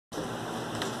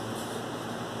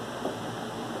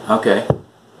Okay,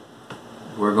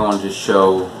 we're going to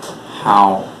show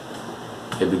how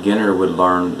a beginner would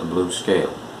learn the blues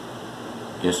scale.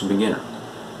 Just a beginner.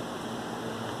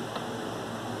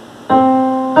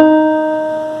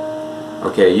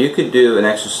 Okay, you could do an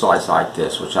exercise like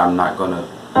this, which I'm not going to,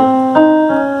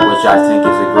 which I think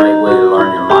is a great way to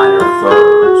learn your minor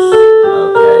thirds.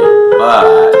 Okay, but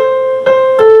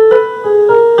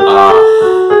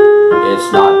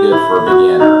it's not good for a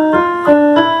beginner.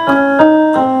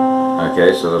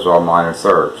 Okay, so those are all minor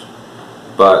thirds.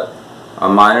 But a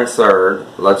minor third,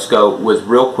 let's go with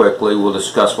real quickly, we'll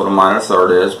discuss what a minor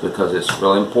third is because it's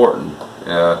really important.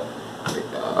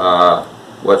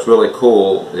 What's really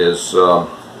cool is the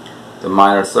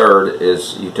minor third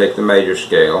is you take the major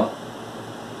scale,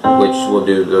 which will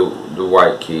do the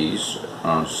white keys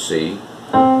on C,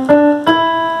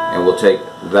 and we'll take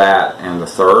that, and the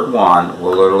third one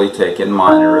will literally take and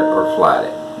minor it or flat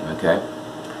it. Okay,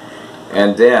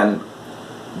 and then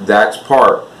that's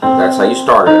how you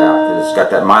started out, because it's got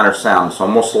that minor sound. It's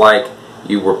almost like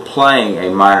you were playing a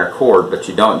minor chord, but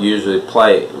you don't usually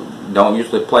play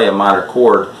a minor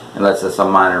chord unless it's a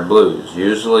minor blues.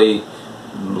 Usually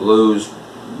blues,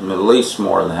 at least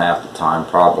more than half the time,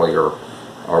 probably, or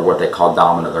what they call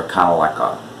dominant. They're kind of like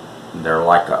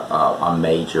a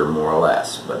major, more or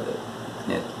less. But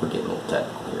we're getting a little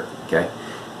technical here. Okay,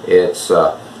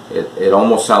 it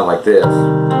almost sounds like this.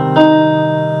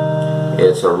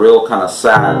 It's a real kind of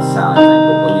sad sounding thing,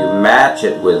 but when you match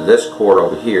it with this chord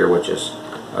over here, which is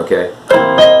okay,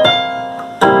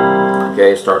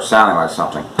 it starts sounding like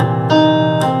something.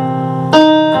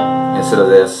 Instead of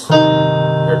this,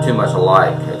 they're too much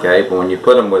alike. Okay, but when you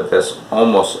put them with this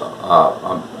almost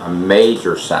a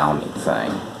major sounding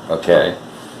thing, okay,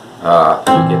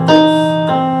 you get this.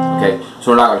 Okay,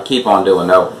 so we're not going to keep on doing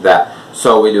that.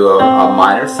 So we do a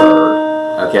minor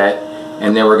third, okay,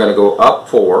 and then we're going to go up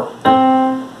 4.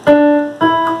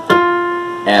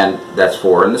 And that's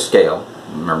 4 in the scale.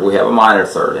 Remember, we have a minor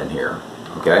third in here.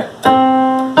 Okay.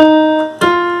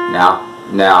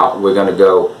 Now we're going to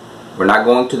go. We're not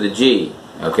going to the G.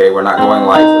 Okay. We're not going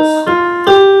like this.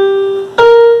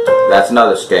 That's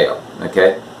another scale.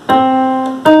 Okay.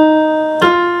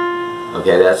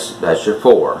 Okay. That's your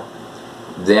 4.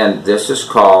 Then this is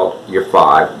called your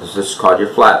 5. This is called your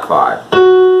flat 5.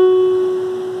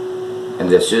 And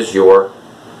this is your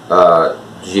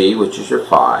G, which is your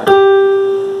 5.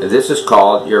 And this is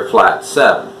called your flat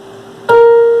 7.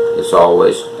 It's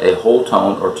always a whole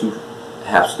tone or 2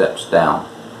 half steps down.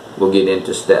 We'll get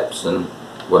into steps and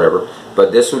whatever,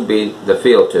 but this would be the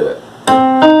feel to it.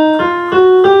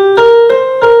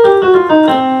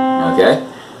 Okay?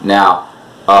 Now,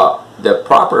 the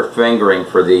proper fingering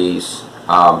for these,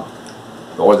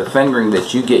 or the fingering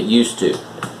that you get used to,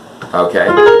 okay?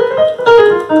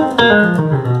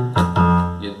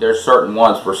 There's certain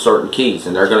ones for certain keys,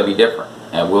 and they're going to be different.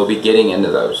 And we'll be getting into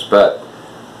those, but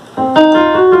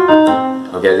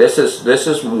okay, this is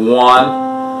one,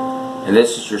 and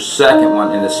this is your second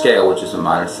one in the scale, which is a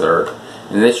minor third,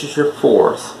 and this is your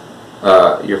fourth,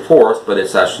 but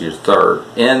it's actually your third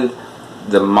in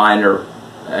the minor,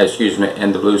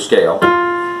 in the blues scale,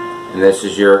 and this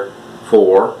is your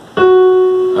 4,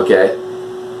 okay,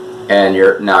 and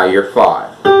now your 5.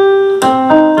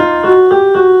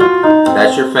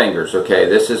 That's your fingers, okay?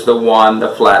 This is the 1, the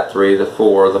flat 3, the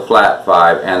 4, the flat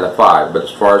 5, and the 5. But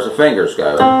as far as the fingers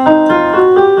go,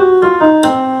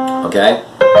 okay?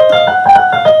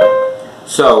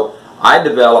 So, I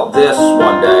developed this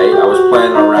one day. I was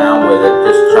playing around with it,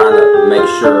 just trying to make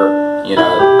sure, you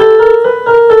know.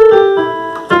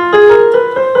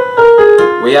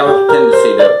 We have a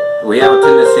tendency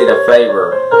to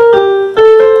favor.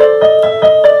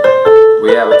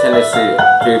 We have a tendency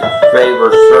to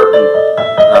favor certain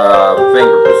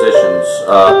finger positions.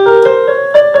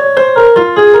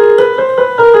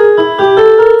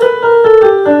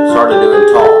 It's hard to do in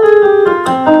talk.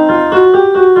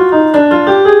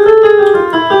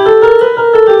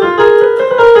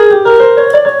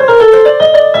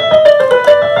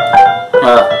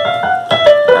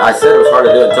 I said it was hard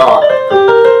to do in talk.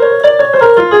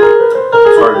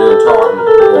 It's hard to do in talk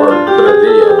or put a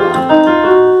video on.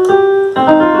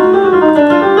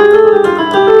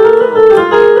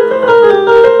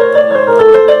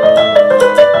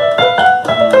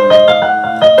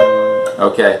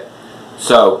 Okay,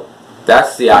 so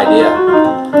that's the idea.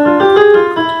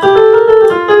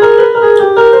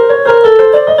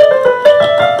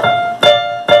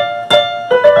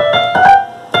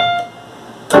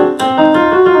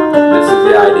 This is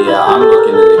the idea. I'm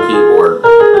looking at the keyboard.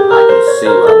 I can see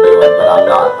what I'm doing, but I'm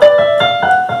not.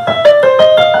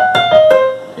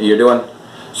 You're doing?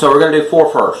 So we're going to do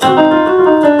 4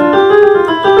 first.